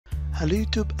Hello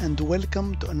YouTube and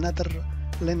welcome to another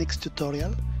Linux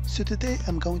tutorial. So today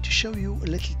I'm going to show you a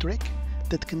little trick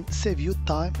that can save you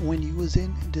time when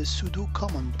using the sudo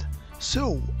command.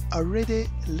 So already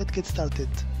let's get started.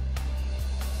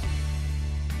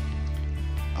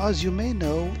 As you may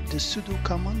know, the sudo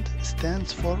command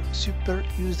stands for super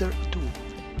user 2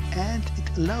 and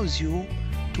it allows you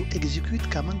to execute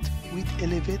command with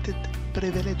elevated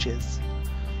privileges.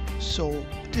 So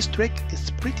this trick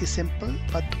is pretty simple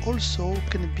but also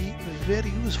can be very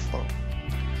useful.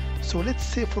 So let's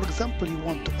say for example you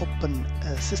want to open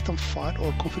a system file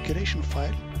or configuration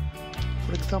file.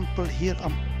 For example, here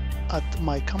I'm at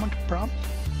my command prompt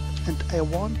and I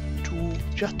want to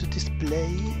just to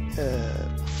display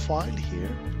a file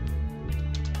here,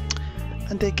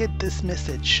 and I get this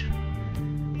message.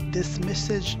 This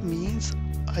message means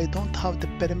I don't have the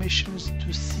permissions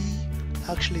to see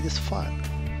actually this file.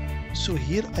 So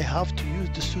here I have to use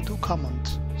the sudo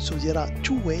command. So there are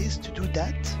two ways to do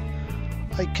that.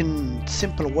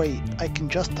 Simple way, I can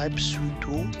just type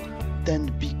sudo, then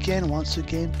begin once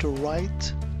again to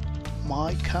write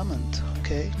my command,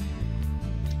 okay?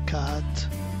 Cat,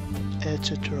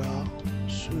 etc.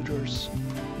 sudos,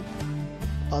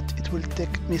 but it will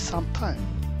take me some time.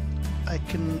 I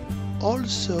can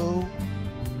also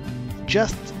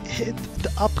just hit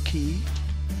the up key,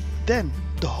 then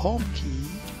the home key,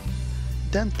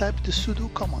 then type the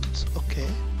sudo command, okay?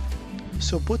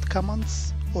 So both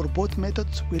commands or both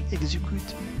methods will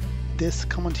execute this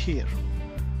command here.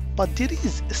 But there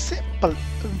is a simple,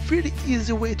 very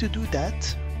easy way to do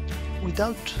that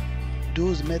without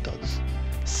those methods.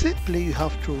 Simply you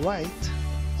have to write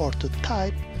or to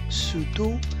type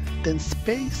sudo, then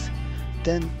space,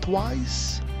 then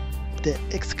twice the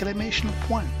exclamation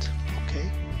point, okay?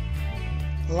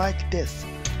 Like this,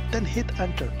 then hit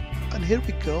enter. And here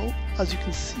we go. As you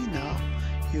can see now,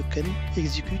 you can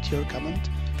execute your command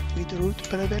with root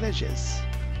privileges.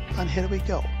 And here we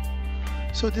go.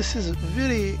 So this is a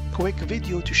very quick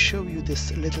video to show you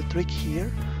this little trick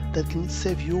here that can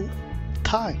save you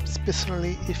time,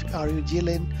 especially if you are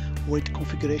dealing with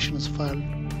configurations file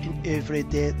in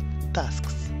everyday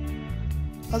tasks.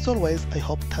 As always, I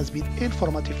hope it has been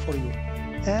informative for you,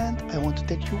 and I want to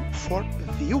thank you for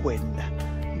viewing.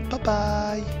 Bye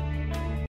bye.